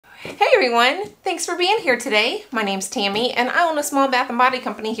everyone, thanks for being here today. My name's Tammy and I own a small bath and body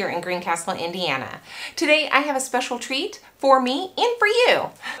company here in Greencastle, Indiana. Today I have a special treat for me and for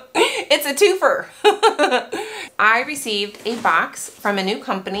you. It's a twofer. I received a box from a new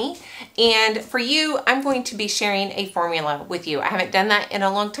company, and for you I'm going to be sharing a formula with you. I haven't done that in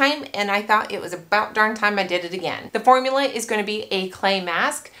a long time and I thought it was about darn time I did it again. The formula is going to be a clay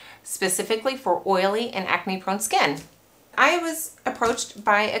mask specifically for oily and acne prone skin. I was approached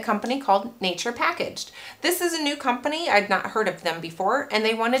by a company called Nature Packaged. This is a new company. I'd not heard of them before, and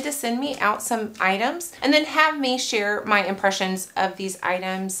they wanted to send me out some items and then have me share my impressions of these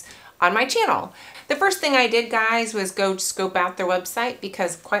items on my channel. The first thing I did, guys, was go scope out their website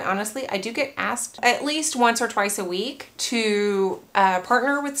because, quite honestly, I do get asked at least once or twice a week to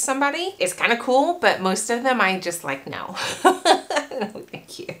partner with somebody. It's kind of cool, but most of them I just like, no. No,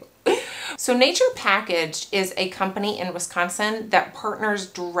 thank you. So Nature Packaged is a company in Wisconsin that partners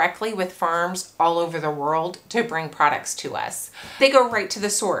directly with farms all over the world to bring products to us. They go right to the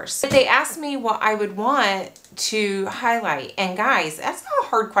source. They asked me what I would want to highlight. And guys, that's a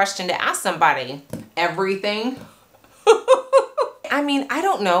hard question to ask somebody. Everything. I mean, I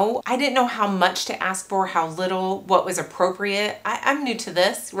don't know. I didn't know how much to ask for, how little, what was appropriate. I'm new to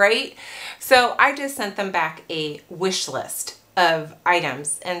this, right? So I just sent them back a wish list of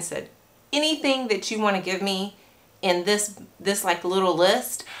items and said, anything that you want to give me in this like little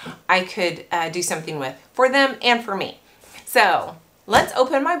list, I could do something with for them and for me. So let's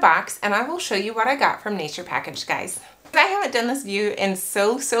open my box and I will show you what I got from Nature Packaged, guys. I haven't done this view in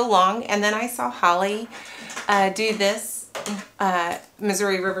so long, and then I saw Holly do this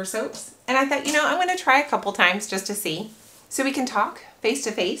Missouri River soaps, and I thought, you know, I'm going to try a couple times just to see, so we can talk face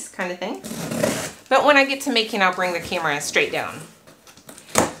to face kind of thing. But when I get to making, I'll bring the camera straight down.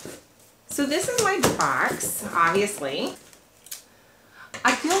 So this is my box, obviously.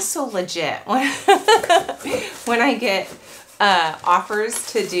 I feel so legit when, when I get offers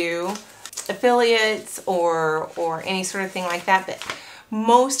to do affiliates or any sort of thing like that. But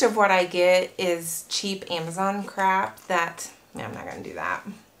most of what I get is cheap Amazon crap that, yeah, I'm not going to do that.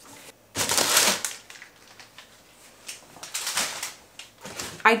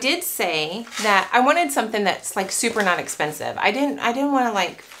 I did say that I wanted something that's like super not expensive. I didn't want to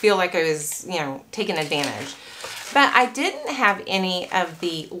like feel like I was, you know, taking advantage. But I didn't have any of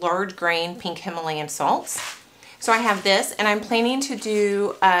the large grain pink Himalayan salts. So I have this, and I'm planning to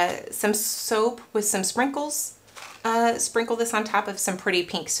do some soap with some sprinkles. Sprinkle this on top of some pretty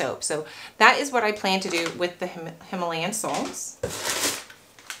pink soap. So that is what I plan to do with the Himalayan salts.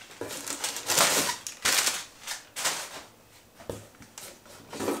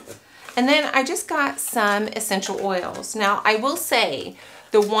 And then I just got some essential oils. Now I will say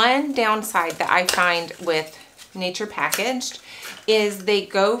the one downside that I find with Nature Packaged is they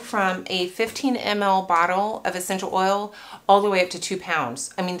go from a 15 ml bottle of essential oil all the way up to 2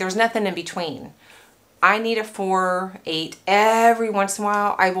 pounds. I mean, there's nothing in between. I need a 4, 8. Every once in a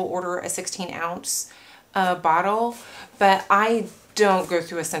while I will order a 16 ounce bottle, but I don't go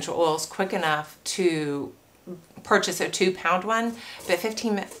through essential oils quick enough to purchase a 2 pound one, but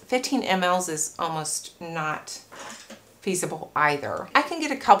 15 mls is almost not feasible either. I can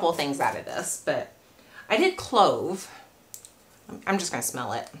get a couple things out of this, but I did clove. I'm just gonna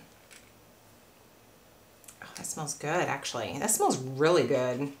smell it. Oh, that smells good, actually. That smells really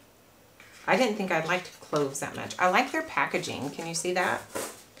good. I didn't think I liked cloves that much. I like their packaging. Can you see that?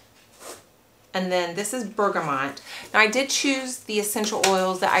 And then this is bergamot. Now I did choose the essential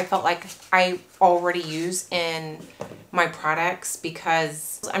oils that I felt like I already use in my products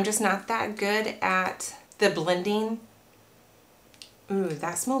because I'm just not that good at the blending. Ooh,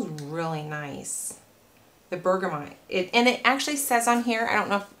 that smells really nice. The bergamot. And it actually says on here, I don't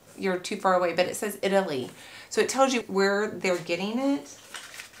know if you're too far away, but it says Italy. So it tells you where they're getting it.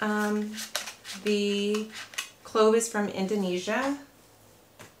 The clove is from Indonesia.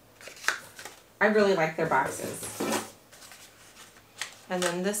 I really like their boxes. And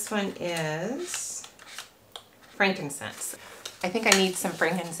then this one is frankincense. I think I need some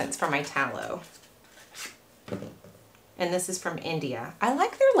frankincense for my tallow. And this is from India. I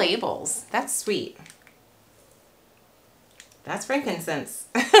like their labels. That's sweet. That's frankincense.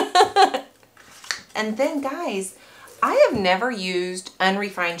 And then, guys, I have never used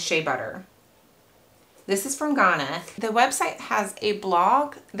unrefined shea butter. This is from Ghana. The website has a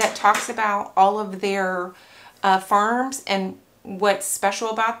blog that talks about all of their farms and what's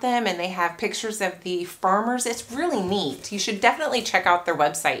special about them, and they have pictures of the farmers. It's really neat. You should definitely check out their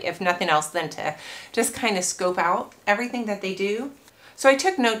website, if nothing else than to just kind of scope out everything that they do. So I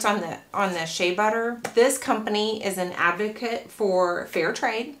took notes on the shea butter. This company is an advocate for fair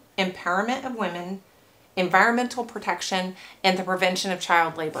trade, empowerment of women, environmental protection, and the prevention of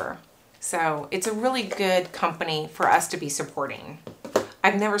child labor. So it's a really good company for us to be supporting.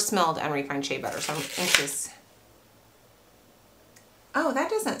 I've never smelled unrefined shea butter, so I'm anxious. Oh, that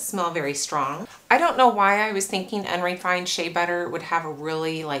doesn't smell very strong. I don't know why I was thinking unrefined shea butter would have a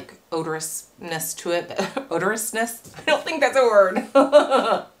really like odorousness to it. Odorousness? I don't think that's a word.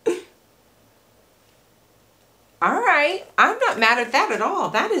 All right, I'm not mad at that at all.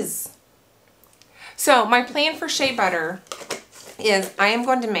 That is... So my plan for shea butter is I am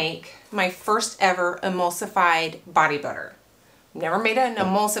going to make my first ever emulsified body butter. Never made an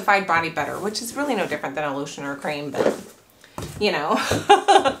emulsified body butter, which is really no different than a lotion or a cream, but you know,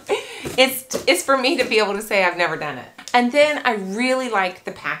 it's for me to be able to say I've never done it. And then I really like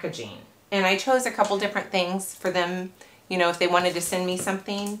the packaging, and I chose a couple different things for them, you know, if they wanted to send me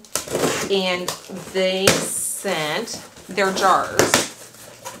something, and they sent their jars.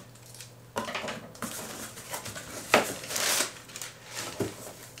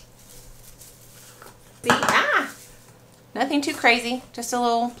 Nothing too crazy, just a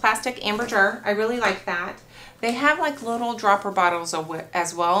little plastic amber jar. I really like that. They have like little dropper bottles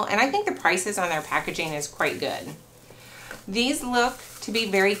as well, and I think the prices on their packaging is quite good. These look to be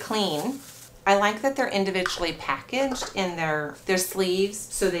very clean. I like that they're individually packaged in their sleeves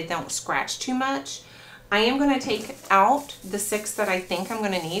so they don't scratch too much. I am going to take out the 6 that I think I'm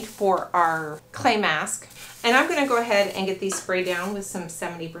going to need for our clay mask, and I'm going to go ahead and get these sprayed down with some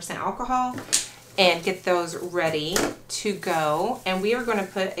 70% alcohol and get those ready to go. And we are going to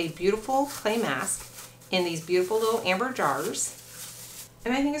put a beautiful clay mask in these beautiful little amber jars,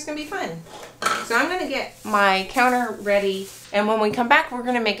 and I think it's going to be fun. So I'm going to get my counter ready, and when we come back we're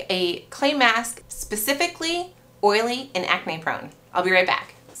going to make a clay mask specifically oily and acne prone. I'll be right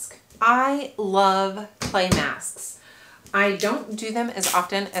back. I love clay masks. I don't do them as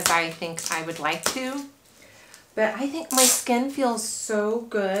often as I think I would like to, but I think my skin feels so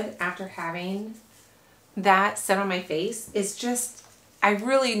good after having that set on my face. It's just, I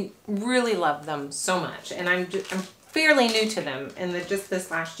really, really love them so much, and I'm fairly new to them, and just this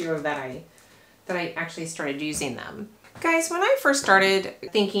last year that I actually started using them. Guys, when I first started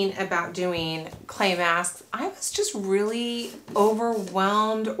thinking about doing clay masks, I was just really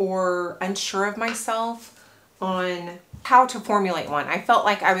overwhelmed or unsure of myself on how to formulate one. I felt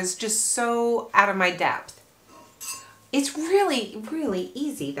like I was just so out of my depth. It's really, really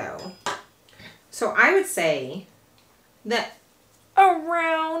easy though. So I would say that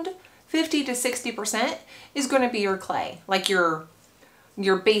around 50 to 60% is going to be your clay, like your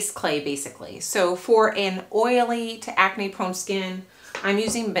base clay basically. So for an oily to acne prone skin, I'm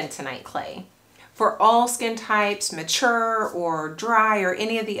using Bentonite Clay. For all skin types, mature or dry or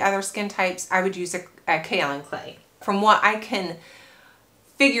any of the other skin types, I would use a kaolin clay. From what I can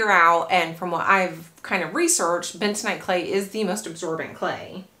figure out and from what I've kind of researched, Bentonite Clay is the most absorbent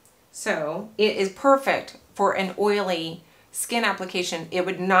clay. So it is perfect for an oily skin application. It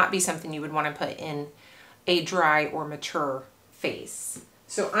would not be something you would want to put in a dry or mature face.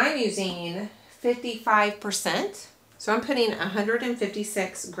 So I'm using 55%. So I'm putting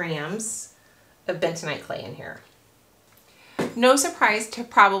 156 grams of Bentonite Clay in here. No surprise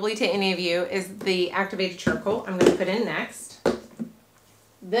probably to any of you is the activated charcoal I'm going to put in next.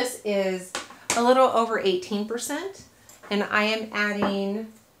 This is a little over 18%, and I am adding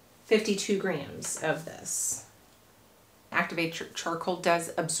 52 grams of this. Activated charcoal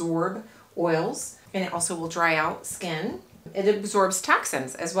does absorb oils, and it also will dry out skin. It absorbs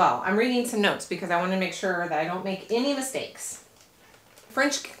toxins as well. I'm reading some notes because I want to make sure that I don't make any mistakes.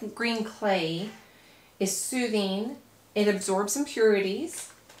 French green clay is soothing. It absorbs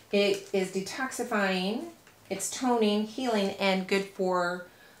impurities. It is detoxifying. It's toning, healing, and good for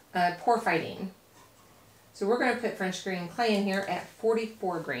pore fighting. So we're going to put French green clay in here at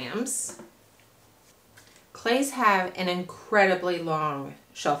 44 grams. Clays have an incredibly long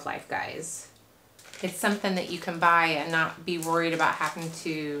shelf life, guys. It's something that you can buy and not be worried about having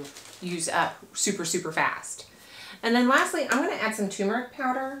to use up super, super fast. And then lastly, I'm going to add some turmeric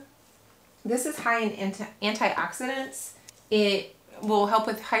powder. This is high in antioxidants. It will help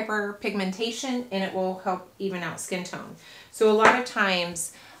with hyperpigmentation, and it will help even out skin tone. So a lot of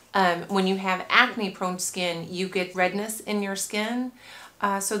times when you have acne prone skin, you get redness in your skin.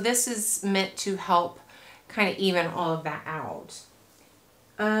 So this is meant to help kind of even all of that out.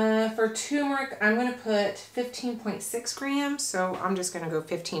 For turmeric, I'm going to put 15.6 grams, so I'm just going to go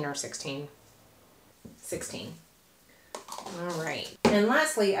 15 or 16. 16. All right. And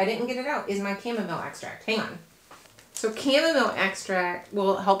lastly, I didn't get it out, is my chamomile extract. Hang on. So chamomile extract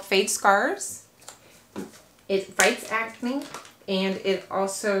will help fade scars. It fights acne, and it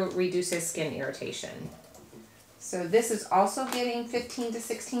also reduces skin irritation. So this is also getting 15 to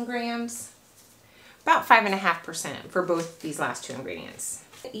 16 grams, about 5.5% for both these last two ingredients.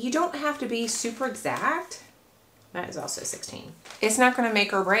 You don't have to be super exact. That is also 16. It's not going to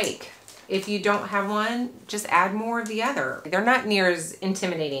make or break. If you don't have one, just add more of the other. They're not near as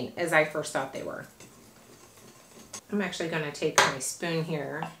intimidating as I first thought they were. I'm actually going to take my spoon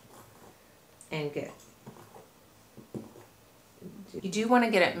here and get... You do want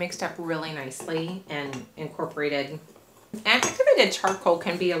to get it mixed up really nicely and incorporated. Activated charcoal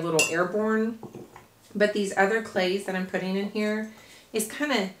can be a little airborne, but these other clays that I'm putting in here is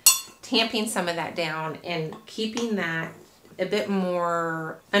kind of tamping some of that down and keeping that a bit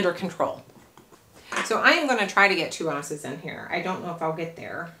more under control. So I am going to try to get 2 ounces in here. I don't know if I'll get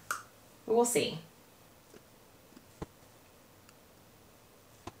there, but we'll see.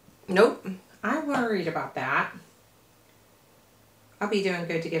 Nope, I'm worried about that. I'll be doing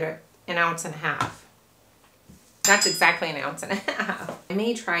good to get an ounce and a half. That's exactly an ounce and a half. I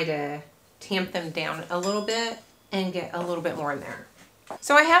may try to tamp them down a little bit and get a little bit more in there.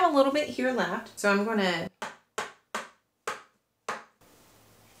 So I have a little bit here left, so I'm going to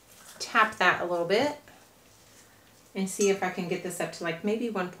tap that a little bit and see if I can get this up to like maybe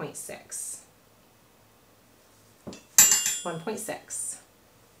 1.6. 1.6.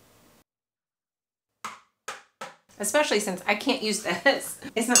 Especially since I can't use this.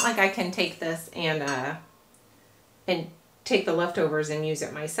 It's not like I can take this and take the leftovers and use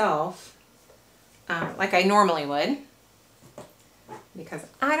it myself like I normally would, because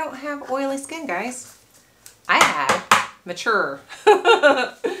I don't have oily skin, guys. I have mature.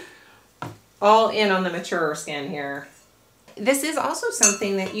 All in on the mature skin here. This is also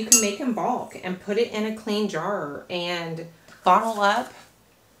something that you can make in bulk and put it in a clean jar and bottle up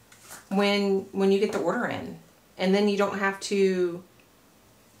when you get the order in. And then you don't have to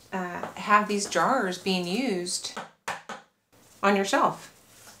have these jars being used on your shelf.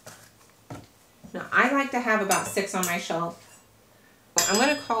 Now, I like to have about 6 on my shelf. I'm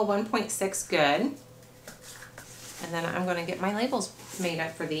going to call 1.6 good. And then I'm going to get my labels made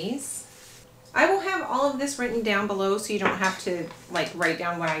up for these. I will have all of this written down below so you don't have to like write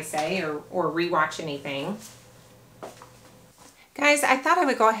down what I say or rewatch anything. Guys, I thought I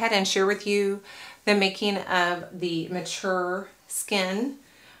would go ahead and share with you the making of the mature skin.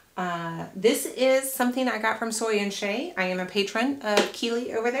 This is something I got from Soy and Shay. I am a patron of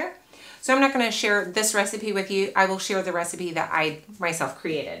Keely over there. So I'm not going to share this recipe with you. I will share the recipe that I myself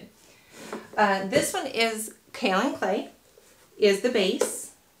created. This one is kaolin clay, is the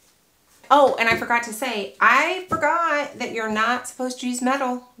base. Oh, and I forgot to say, I forgot that you're not supposed to use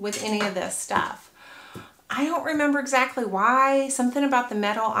metal with any of this stuff. I don't remember exactly why. Something about the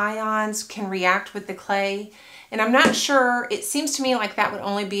metal ions can react with the clay. And I'm not sure. It seems to me like that would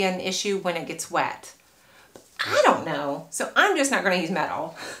only be an issue when it gets wet. I don't know. So I'm just not going to use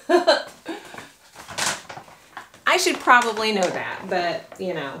metal. I should probably know that, but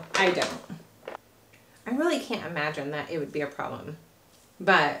you know, I don't. I really can't imagine that it would be a problem.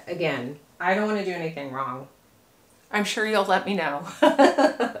 But again, I don't want to do anything wrong. I'm sure you'll let me know.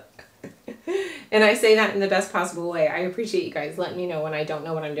 And I say that in the best possible way. I appreciate you guys letting me know when I don't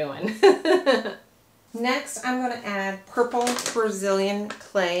know what I'm doing. Next, I'm going to add purple Brazilian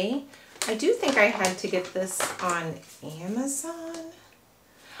clay. I do think I had to get this on Amazon.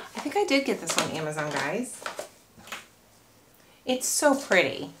 I think I did get this on Amazon, guys. It's so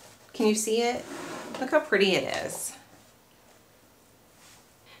pretty. Can you see it? Look how pretty it is.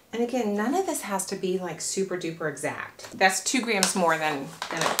 And again, none of this has to be like super duper exact. That's 2 grams more than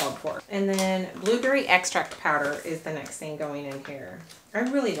it called for. And then blueberry extract powder is the next thing going in here. I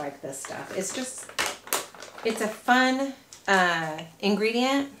really like this stuff. It's just, it's a fun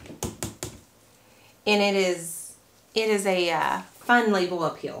ingredient. And it is a fun label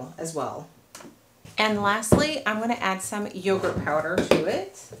appeal as well. And lastly, I'm going to add some yogurt powder to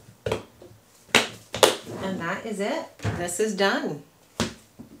it. And that is it. This is done.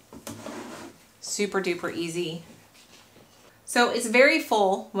 Super duper easy. So it's very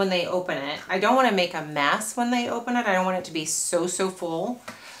full when they open it. I don't want to make a mess when they open it. I don't want it to be so full.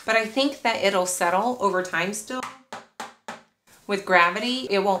 But I think that it'll settle over time still. With gravity,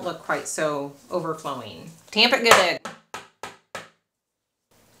 it won't look quite so overflowing. Tamp it good.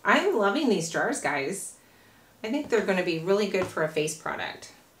 I'm loving these jars, guys. I think they're going to be really good for a face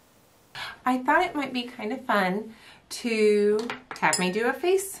product. I thought it might be kind of fun to have me do a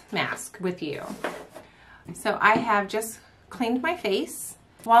face mask with you. So I have just cleaned my face.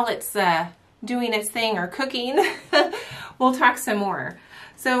 While it's doing its thing or cooking, we'll talk some more.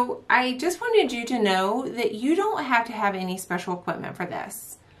 So I just wanted you to know that you don't have to have any special equipment for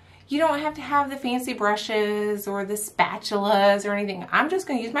this. You don't have to have the fancy brushes or the spatulas or anything. I'm just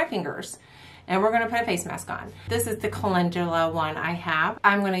going to use my fingers and we're going to put a face mask on. This is the calendula one I have.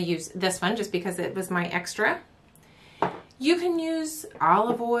 I'm going to use this one just because it was my extra. You can use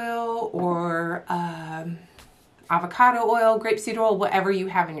olive oil or avocado oil, grapeseed oil, whatever you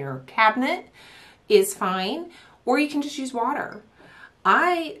have in your cabinet is fine. Or you can just use water.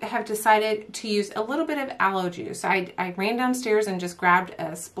 I have decided to use a little bit of aloe juice. I ran downstairs and just grabbed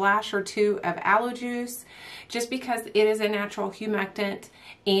a splash or two of aloe juice just because it is a natural humectant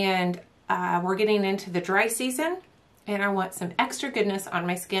and we're getting into the dry season and I want some extra goodness on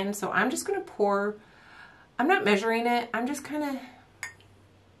my skin. So I'm just going to pour, I'm not measuring it, I'm just kind of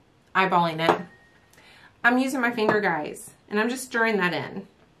eyeballing it. I'm using my finger, guys, and I'm just stirring that in.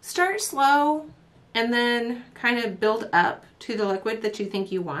 Start slow and then kind of build up to the liquid that you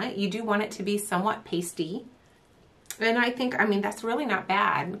think you want. You do want it to be somewhat pasty. And I think, I mean, that's really not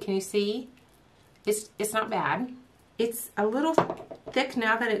bad. Can you see? It's not bad. It's a little thick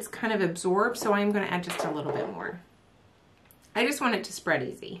now that it's kind of absorbed, so I'm going to add just a little bit more. I just want it to spread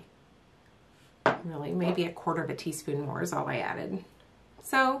easy. Really, maybe a quarter of a teaspoon more is all I added.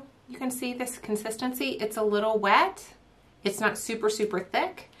 So you can see this consistency. It's a little wet. It's not super, super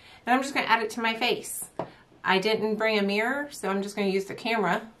thick. And I'm just going to add it to my face. I didn't bring a mirror, so I'm just going to use the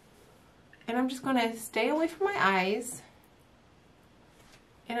camera. And I'm just going to stay away from my eyes.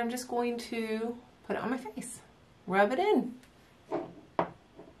 And I'm just going to put it on my face. Rub it in.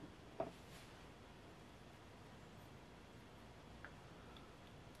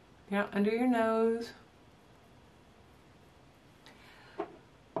 Yeah, under your nose.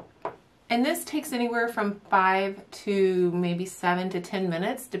 And this takes anywhere from 5 to maybe 7 to 10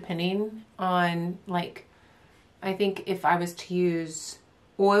 minutes, depending on, like, I think if I was to use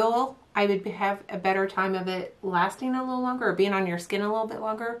oil, I would have a better time of it lasting a little longer or being on your skin a little bit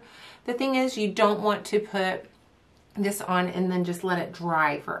longer. The thing is, you don't want to put this on and then just let it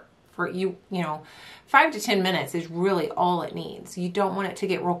dry for you know, 5 to 10 minutes is really all it needs. You don't want it to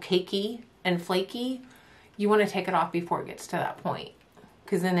get real cakey and flaky. You want to take it off before it gets to that point,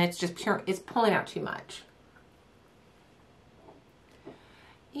 because then it's just pure, it's pulling out too much.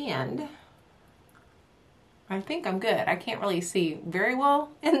 And I think I'm good. I can't really see very well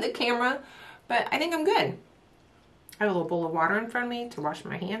in the camera, but I think I'm good. I have a little bowl of water in front of me to wash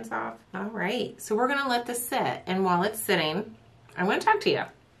my hands off. All right, so we're gonna let this sit, and while it's sitting, I'm gonna talk to you.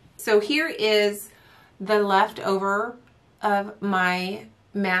 So here is the leftover of my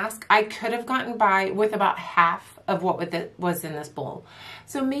mask. I could have gotten by with about half of what was in this bowl.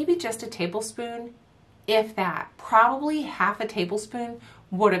 So maybe just a tablespoon, if that. Probably half a tablespoon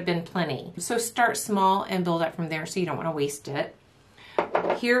would have been plenty. So start small and build up from there so you don't want to waste it.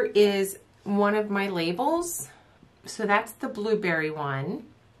 Here is one of my labels. So that's the blueberry one.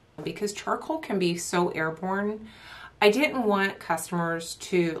 Because charcoal can be so airborne, I didn't want customers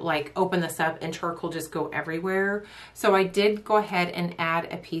to like open this up and charcoal just go everywhere. So I did go ahead and add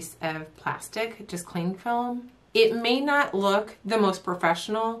a piece of plastic, just cling film. It may not look the most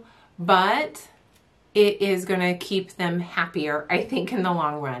professional, but it is gonna keep them happier, I think, in the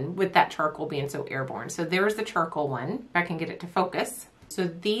long run with that charcoal being so airborne. So there's the charcoal one, if I can get it to focus. So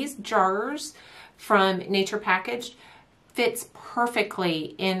these jars from Nature Packaged fits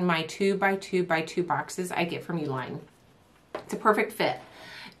perfectly in my 2x2x2 boxes I get from Uline. It's a perfect fit.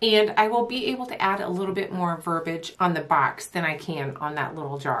 And I will be able to add a little bit more verbiage on the box than I can on that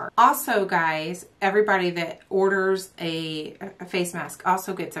little jar. Also, guys, everybody that orders a face mask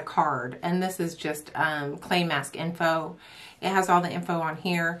also gets a card. And this is just clay mask info. It has all the info on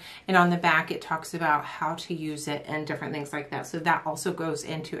here. And on the back, it talks about how to use it and different things like that. So that also goes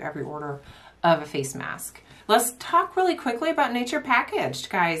into every order of a face mask. Let's talk really quickly about Nature Packaged,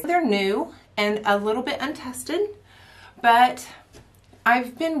 guys. They're new and a little bit untested, but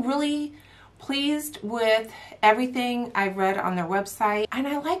I've been really pleased with everything I've read on their website. And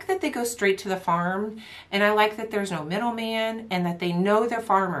I like that they go straight to the farm, and I like that there's no middleman and that they know their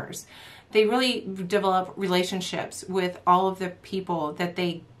farmers. They really develop relationships with all of the people that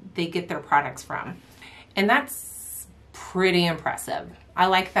they get their products from. And that's pretty impressive. I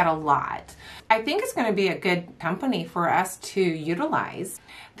like that a lot. I think it's going to be a good company for us to utilize.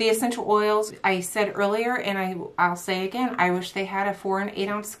 The essential oils, I said earlier, and I'll say again, I wish they had a 4 and 8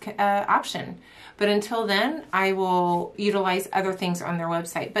 ounce option. But until then, I will utilize other things on their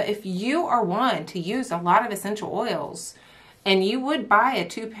website. But if you are one to use a lot of essential oils, and you would buy a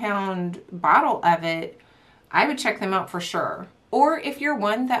 2-pound bottle of it, I would check them out for sure. Or if you're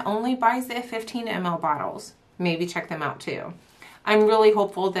one that only buys the 15 ml bottles, maybe check them out too. I'm really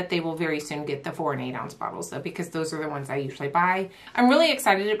hopeful that they will very soon get the 4 and 8 ounce bottles though, because those are the ones I usually buy. I'm really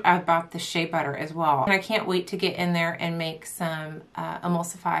excited about the shea butter as well. And I can't wait to get in there and make some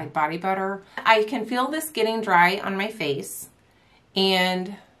emulsified body butter. I can feel this getting dry on my face,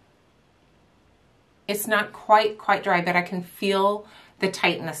 and it's not quite dry, but I can feel the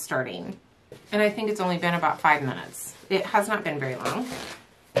tightness starting. And I think it's only been about 5 minutes. It has not been very long.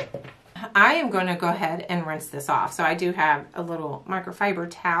 I am going to go ahead and rinse this off. So I do have a little microfiber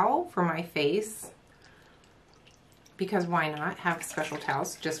towel for my face, because why not have special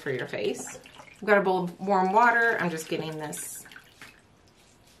towels just for your face. I've got a bowl of warm water. I'm just getting this.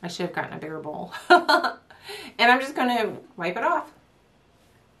 I should have gotten a bigger bowl. And I'm just going to wipe it off.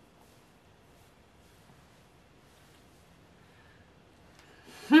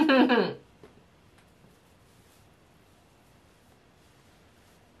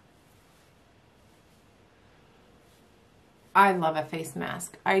 I love a face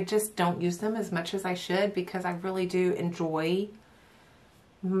mask. I just don't use them as much as I should, because I really do enjoy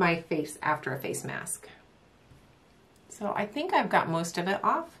my face after a face mask. So I think I've got most of it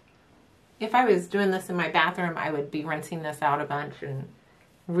off. If I was doing this in my bathroom, I would be rinsing this out a bunch and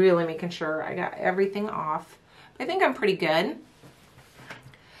really making sure I got everything off. I think I'm pretty good.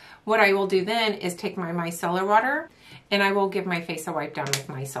 What I will do then is take my micellar water, and I will give my face a wipe down with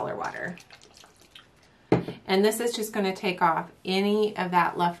micellar water. And this is just going to take off any of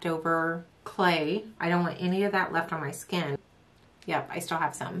that leftover clay. I don't want any of that left on my skin. Yep, I still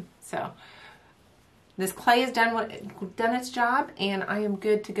have some. So this clay has done its job, and I am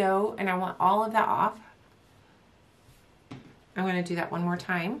good to go, and I want all of that off. I'm going to do that one more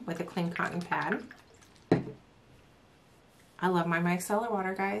time with a clean cotton pad. I love my micellar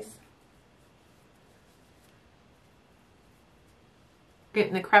water, guys. Get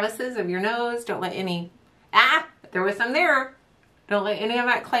in the crevices of your nose. Don't let any... there was some there. Don't let any of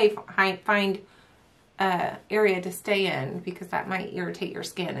that clay find area to stay in, because that might irritate your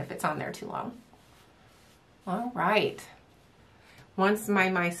skin if it's on there too long. All right. Once my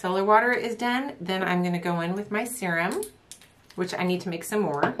micellar water is done, then I'm going to go in with my serum, which I need to make some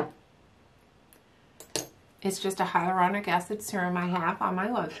more. It's just a hyaluronic acid serum I have on my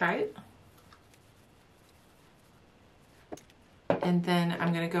website. And then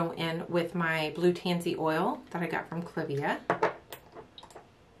I'm going to go in with my blue tansy oil that I got from Clivia.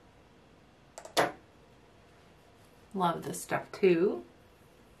 Love this stuff too.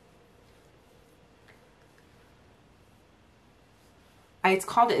 It's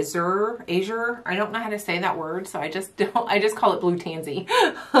called Azure. I don't know how to say that word, so I just call it blue tansy.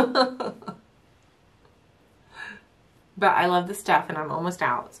 But I love the stuff, and I'm almost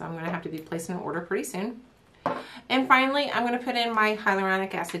out, so I'm going to have to be placing an order pretty soon. And finally, I'm going to put in my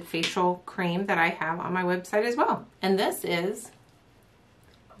hyaluronic acid facial cream that I have on my website as well. And this is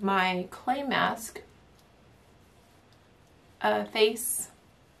my clay mask face,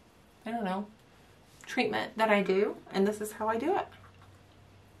 I don't know, treatment that I do. And this is how I do it.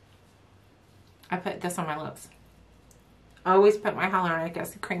 I put this on my lips. I always put my hyaluronic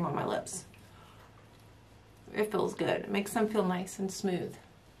acid cream on my lips. It feels good. It makes them feel nice and smooth.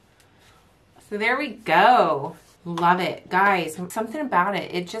 So there we go. Love it. Guys, something about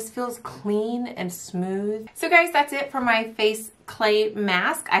it. It just feels clean and smooth. So guys, that's it for my face clay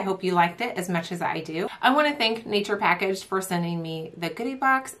mask. I hope you liked it as much as I do. I want to thank Nature Packaged for sending me the goodie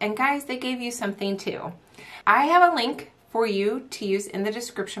box. And guys, they gave you something too. I have a link for you to use in the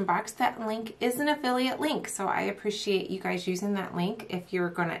description box. That link is an affiliate link, so I appreciate you guys using that link if you're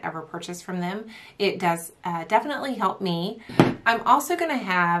going to ever purchase from them. It does definitely help me. I'm also going to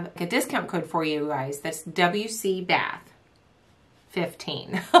have a discount code for you guys. That's WCBath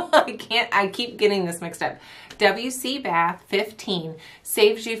 15. I keep getting this mixed up. WCBath 15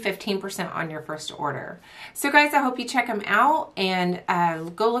 saves you 15% on your first order. So guys, I hope you check them out and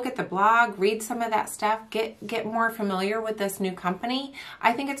go look at the blog, read some of that stuff, get more familiar with this new company.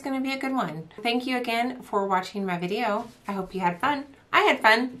 I think it's going to be a good one. Thank you again for watching my video. I hope you had fun. I had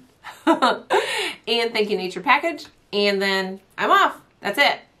fun. And thank you, Nature Package. And then I'm off. That's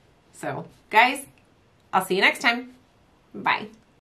it. So guys, I'll see you next time. Bye.